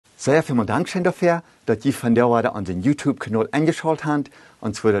Sehr vielen Dank schön dafür, dass ihr von der Seite unseren YouTube-Kanal eingeschaltet habt.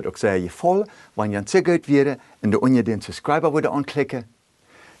 Und es würde auch sehr gefallen, wenn ihr sehr gut wäre, in der Uni den Subscriber würde anklicken.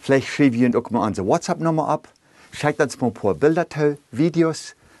 Vielleicht schreibt ihr auch mal unsere WhatsApp-Nummer ab. Schickt uns mal ein paar Bilder zu,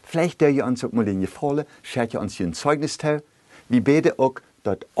 Videos. Vielleicht ihr uns auch mal den Gefallen, schickt ihr uns hier ein Zeugnis zu. Wir beten auch,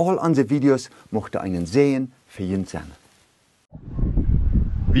 dass all unsere Videos mochte einen sehen für jeden sein.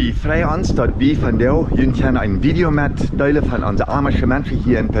 Wir freuen uns, dass wir von dir ein Video mitteilen von unseren amischen Menschen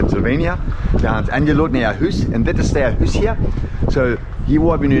hier in Pennsylvania. Wir haben uns eingeladen in ein Haus, und das ist der Haus hier. So, hier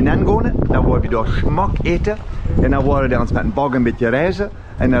wollen wir nun hingehen, dann wollen wir da Schmack eten, und dann wollen wir uns mit dem Bagger mit der Reise,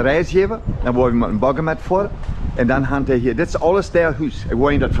 eine Reise geben, dann wollen wir mit dem Bagger mitfahren, und dann haben wir hier, das ist alles der Haus. Ich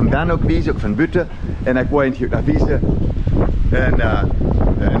wollte Ihnen das von Bern auch wiesen, auch von Bütte, und ich wollte Ihnen das wiesen, und da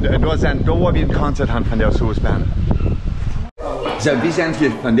wollen wir ein Konzert haben von der Haus Bern. So, wir sind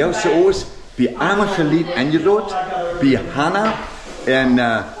hier von der Seite aus Bie Amische Lied eingeladen, Bie Hanna und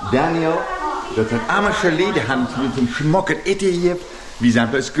Daniel. Das sind Amische Lied, die haben uns zum Schmucken Ete hier. Wir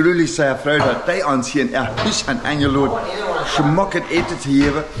sind bloß glücklich sehr erfreut, dass die uns hier in Erhüs eingeladen Schmucken Ete zu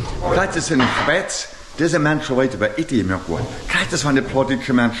geben. Vielleicht ist es in Schweiz, diese Menschen heute bei Ete gemacht worden. Vielleicht ist von den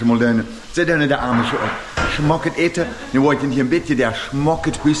plattdeutschen Menschen mal lernen, sie lernen der Amische Schmucken Ete. Wir wollten hier ein bisschen der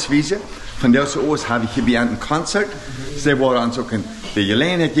Schmucken Hüs wiesen. Von der Seite aus habe ich hier ein Konzert. Sie wollen uns auch die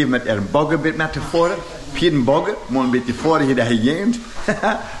Gelegenheit geben, mit ihrem Bagger mit zu fahren. Für jeden Bagger, mal ein bisschen vorher hier dahin.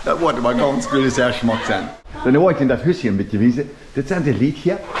 Das wird aber ganz gut, sehr schmack sein. Dann wollte ich Ihnen das Hüsschen mit wiesen. Das sind die Lied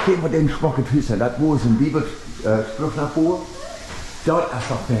hier. Gehen wir den schmacken Hüsschen. Das wo ist ein Bibelspruch davor. Dort ist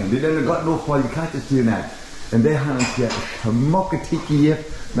doch Fan. Die lernen Gott noch voll, die Karte ist hier nicht. Und die haben uns hier schmacken Tick hier.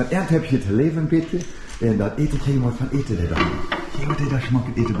 Mit Erdhäppchen zu leben, bitte. Und das Ete kriegen wir von Ete da. Hier, das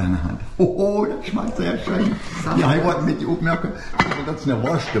schmeckt Ete bei der Hand. Oh, das schmeckt sehr schön. Ja, ich wollte mit dir aufmerken, das ist eine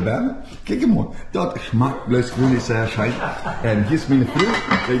Wurst dabei. Guck mal, das schmeckt bloß grün, ist sehr schön. Hier ist meine Frau,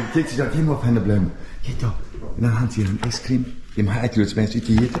 die kriegt sich auch immer von der Blumen. Geht doch. Und dann haben sie einen Eiscreme, im Heidlutz, wenn es nicht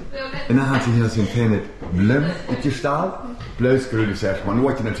hier. Und dann haben sie hier so ein kleines Blumen mitgestellt. Bloß grün ist sehr schön. Und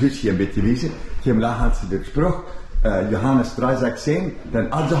wollte natürlich hier ein bisschen wissen. Hier im Lachen hat sie den Spruch, Johannes 3,16,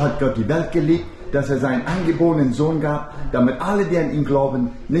 denn also hat Gott die Welt geliebt, dass er seinen eingeborenen Sohn gab, damit alle, die an ihn glauben,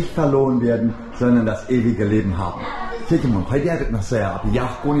 nicht verloren werden, sondern das ewige Leben haben. Seht mal, heute hat es noch sehr ab.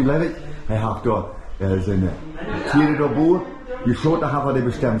 Ja, Goni Levit, er hat dort seine Tiere da bohren, die Schote haben er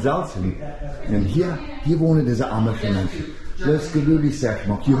bestimmt selbst. Und hier wohnen diese amischen Menschen. Das ist gewöhnlich sehr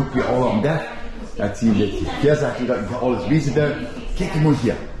schmack. Hier huckt wir alle am Dach, da ziehen wir hier sagt er, dass alles wiesen da. Guck mal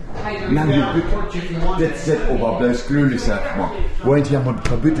hier. Nein, die Bütte, das ist aber bloß grünlich, sagt man. Wollen Sie ja mal ein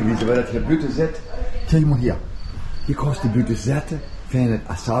paar Bütte wiesen, weil das hier Bütte sind? Guck mal hier. Hier kostet die Bütte Sätte, für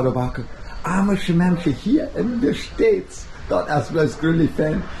Asado backen. Amische Menschen hier in der States. Dort ist bloß grünlich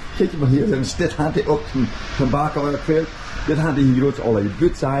Fan. Guck mal hier, das hat die auch zum Backen gefällt. Das hat die hier groß alle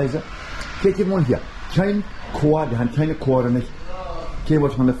Bütte heißen. Guck mal hier. Kein Chor, die haben keine Chore nicht. Guck mal,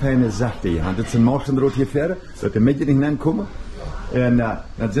 von der feine Sachte hier. Das sind Marschenrot hier Pferde, dass die Mädchen nicht hineinkommen. Und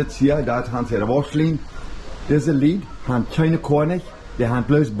dann sitzt hier, da haben sie eine Waschlin. Diese Lied haben keine Kornig, die haben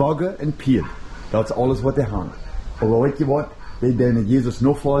bloß Bagger und Piel. Das ist alles, was die haben. Aber weißt du was? Die denen Jesus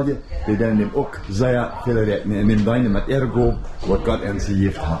nachfolgen, die denen dem auch sehr viel retten. Und dem deinen mit Ergo, was Gott an sie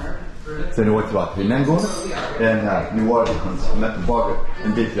gegeben hat. So, nu wordt wat in Engel. En nu wordt het ons met de bagger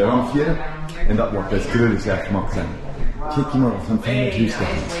een beetje rondvieren. En dat wordt best gruwelijk sehr gemaakt zijn. Kijk maar van fijne Zustand.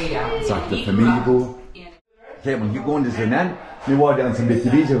 Sagt de familieboer. Kijk maar, hier gaan ze nennen. Nu worden ons een beetje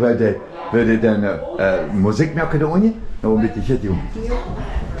wijzen, weil die dan muziek maken de onje. Nou een beetje shit doen.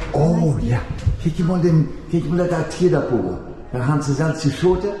 Oh ja, kijk maar dat hier daarvoor. Dan gaan ze zelfs die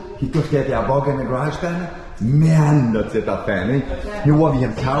schoten. Hier toch der bagger in de garage staan. Man, dat zit dat fijn, hè? Nu worden we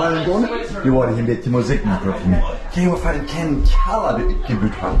in de keller gaan. Nu worden we een beetje muziek maken. Kijk maar van een kleine keller die ik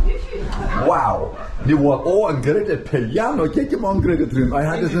gebouwd heb. Wauw. Nu wordt ook een grote piano. Kijk maar een grote drum. Hij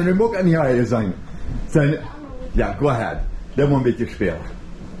had dus een remote aan hier zijn. Ja, go ahead. Dat moet een beetje spelen.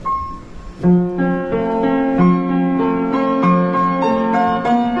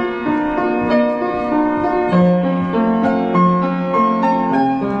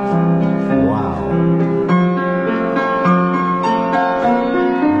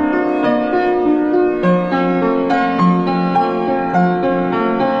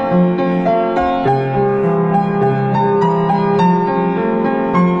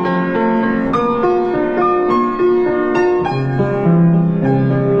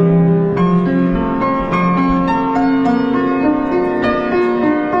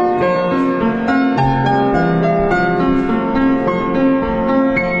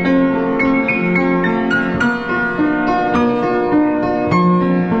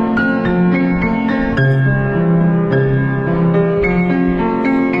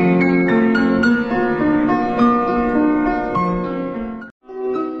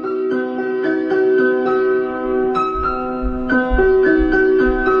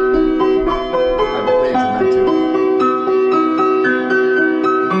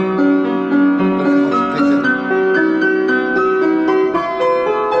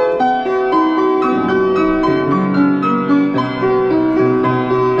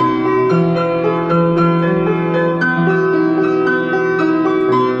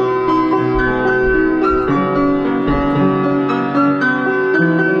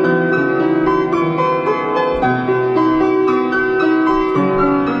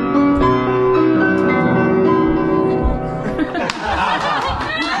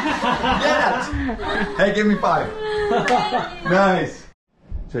 Hey, give me 5. Nice.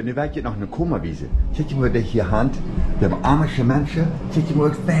 So, nu weet je nog een kommawiese. Kijk je maar dat hier hand. We hebben Amische mensen. Kijk je maar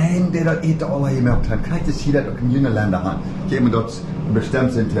ook fijn die dat eten alle gemerkt hebben. Kijk je zie dat ook in junge landen hand. Kijk maar dat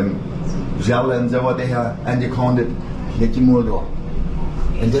bestemd zijn ten gel en zo wat hier. En je kan dit. Kijk je maar door.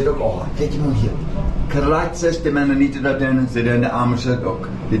 En dit ook al. Kijk je maar hier. Krijgt zes de mannen niet dat doen. Ze doen de Amische ook.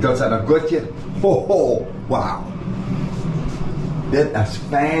 Die dat zijn een goedje. Ho ho. Wauw. Dit is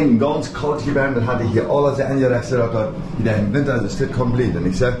fijn, ganz koud geweest. Dat had ik hier alles aangerecht zodat dat in de winter is dit compleet. En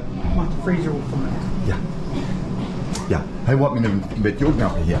ik zeg, Mag de vriezer opkomen? ja. Ja, hij wordt me nu een beetje ook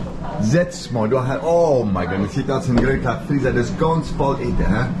nog hier. Zet maar door. Oh my god, ziet dat is een grote vriezer. Dat is ganz vol eten,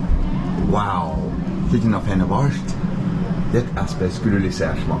 hè. Wauw. Kijk je nog een worst? Dit is best gruwelijk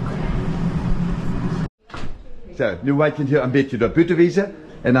zeer smak. Zo, nu weet je hier een beetje dat buiten wezen.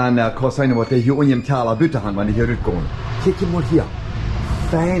 En dan kan zijn wat hier on je taal buiten gaan, wanneer je hier uitkomt. Kijk je maar hier.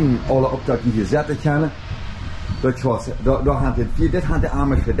 Fijn alle op dat je hier zetten kan. Dat was, daar had het vier, dit had de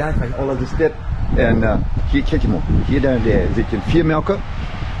Amische, daar krijg je alles is dit. En hier, kijk je maar, hier dan zit je 4 melken.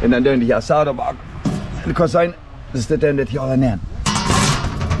 En dan doen die asada-bak. En dat kan zijn, dus dit en dit hier alle neer.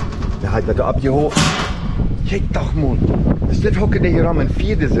 Dan had je dat op je hoofd. Kijk toch man, dus dit hokken die hier om een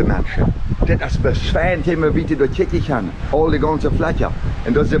vierde ze mensen. Dit is best fijn, je moet weten dat je kan. Al die ganze Fläche.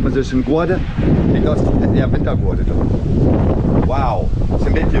 En daar zit man dus een gorde. Dat is ja, wintergorde dan. Wauw, het is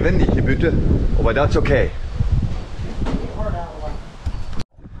een beetje windig hier buiten, maar dat is oké.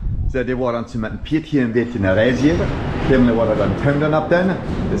 So, die waren ze met een pietje een beetje naar reis geven. Die worden dan tuin dan opduinen.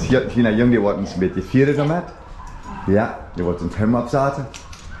 Dus hier jong die worden ze een beetje vieren dan met. Ja, die wordt een tuin opzaten.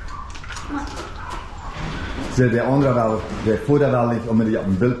 So, de andere wel, de voordeel wel niet om die op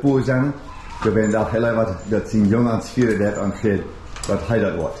een bildboer zijn. Je bent dat heel wat, dat zijn jong aan het vieren, dat aangeeft wat hij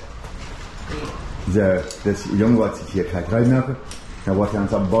dat wordt. So, das jong wordt zich hier gelijk reinmerken. Dan wordt hij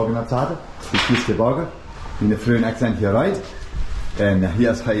ons op de bogen opzaten. Die kiest de bogen. In de vroege accent hier rijdt. En hier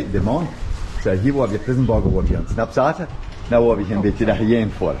is hij de man. So, hier wordt je prissenbogen wordt hier ons opzaten. Dan wordt je een beetje daar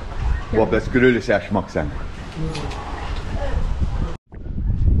heen voor. Wat best gruwelijk zeer smak zijn.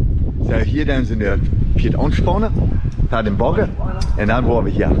 So, hier dan zijn de vier aanspannen. Naar de bogen. En dan worden we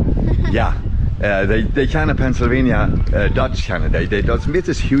hier. Ja. Die kennen Pennsylvania Dutch kennen. Dat is een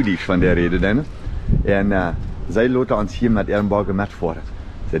beetje Swedish van der reden dan. En zij laten ons hier met ihren bogen met voor.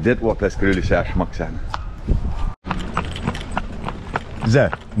 So, dit wordt best gruwelijk zeer smak zijn. Zo,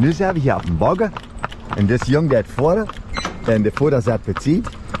 nu zijn we hier op een bogen. En dit jong dat voor. En de voorder zat bezien.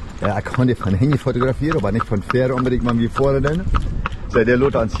 Ik kan die van hinten fotograferen, maar niet van ver unbedingt maar wie voor doen. So, die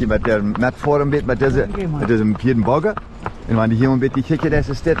laten ons hier met voor een beetje, met deze vierden bogen. En wanneer hier een beetje kijken,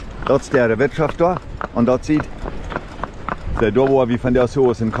 dat is de Wirtschaft daar. En dat ziet. So, daar waar we van der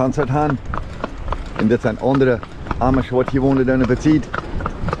Soos een concert gaan. En dit zijn andere Amische wat hier wonen dan bezien.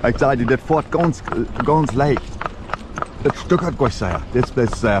 Ik zei dit voort ganz leicht. Het stuk had goed zijn. Dit is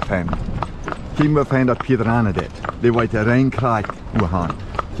best zeer fijn. Kijk maar fijn dat Piedrane dit. Die weet er rein krijgt hoe gaan.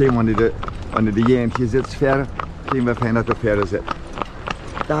 Kijk wanneer de jent hier zit verder. Kijk maar fijn dat er verder zit.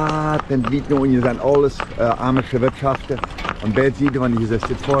 Dat en weet nog, hier zijn alles Amische Wirtschaften. En bij ziet wanneer je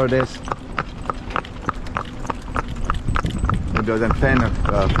zit voor is. En daar zijn fijne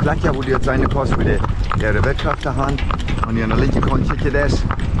plekjes waar die het zijn kost bij de Wirtschaften gaan. En hier aan de linkerkant zie je dat.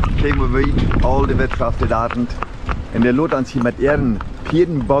 Kijk maar wie, al die Wirtschaften daar. En die laten ons hier met ihren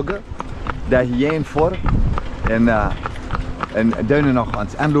pieren bogen, daar hierheen voor. En dan nog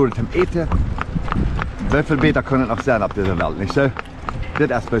ons aanloden om eten. Hoeveel beter kan het nog zijn op deze wereld, niet zo? Dit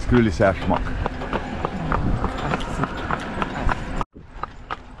is best gruwelijk zeer smak.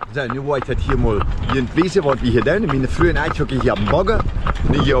 Zo, nu wordt het hier mal in het wezen wat we hier doen. Mijn vrienden en ik hier op een bogen.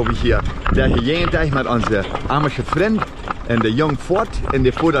 Nu hebben we hier daar hierheen met onze Amische vriend. En de jong voort. En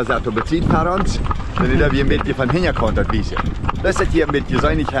de voerder zat op het ziet voor ons. En nu hebben we een beetje van hinterkant het wezen. Dat is hier een beetje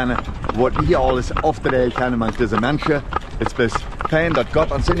zuinig kennen. Wat we hier alles afdrehen kennen met deze mensen. Het is best fijn dat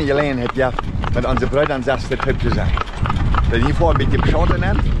God ons in gelegenheid heeft ja, met onze broeders en zusters terug te zijn. Dat hier voor een beetje beschoten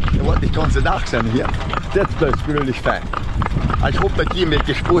neemt. Dan wordt niet de ganze dag zijn hier. Dit is best gruwelijk fijn. Ik hoop dat je een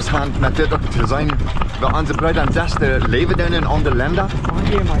beetje Spaß habt met dit ook te zijn. Weil onze broeders en zusters leven dan in andere landen.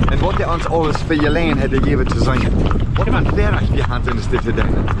 En wat je ons alles voor je gelegenheid gegeven te zijn. Wat een verrech we gaan in dit te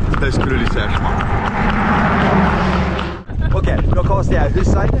doen. Dat is gruwelijk zeer smak. Okay, nu kannst du ja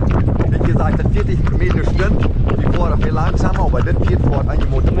Höchstseite. Wie gesagt, 40 Meter Stund. Die fahren viel langsamer, aber das geht fort an die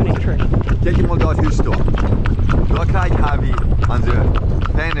Motor. Kijk mal dort Höchst da. Da krijg je onze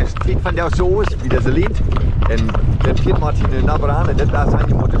kleine Stieg von der Soos, wie das lied. En dat geht mal in den Nabraan. En dat is aan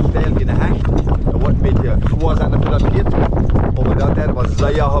die Motor stellen wie een hecht. Da wordt een beetje schwer zijn voor dat Piet. Aber dat was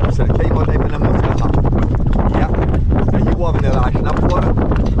sehr haben sie kijk wat even een Muskel haben. Ja, en hier worden we een raar knap voor.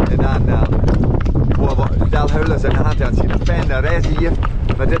 En dan reizen heeft.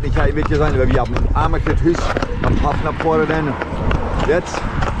 Maar dit ga je een beetje zijn, we hebben een Amische huis am Hafnerporden.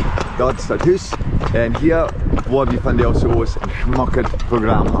 Dat is das huis. En hier waar we van der zo een schmackend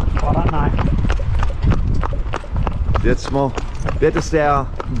programma. Dit is der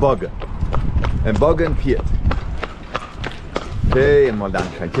Boggen. Een Boggen Piet. Okay, en mal dan.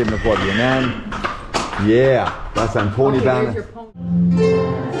 Ik geef me voor je naam. Yeah, dat is een ponybank.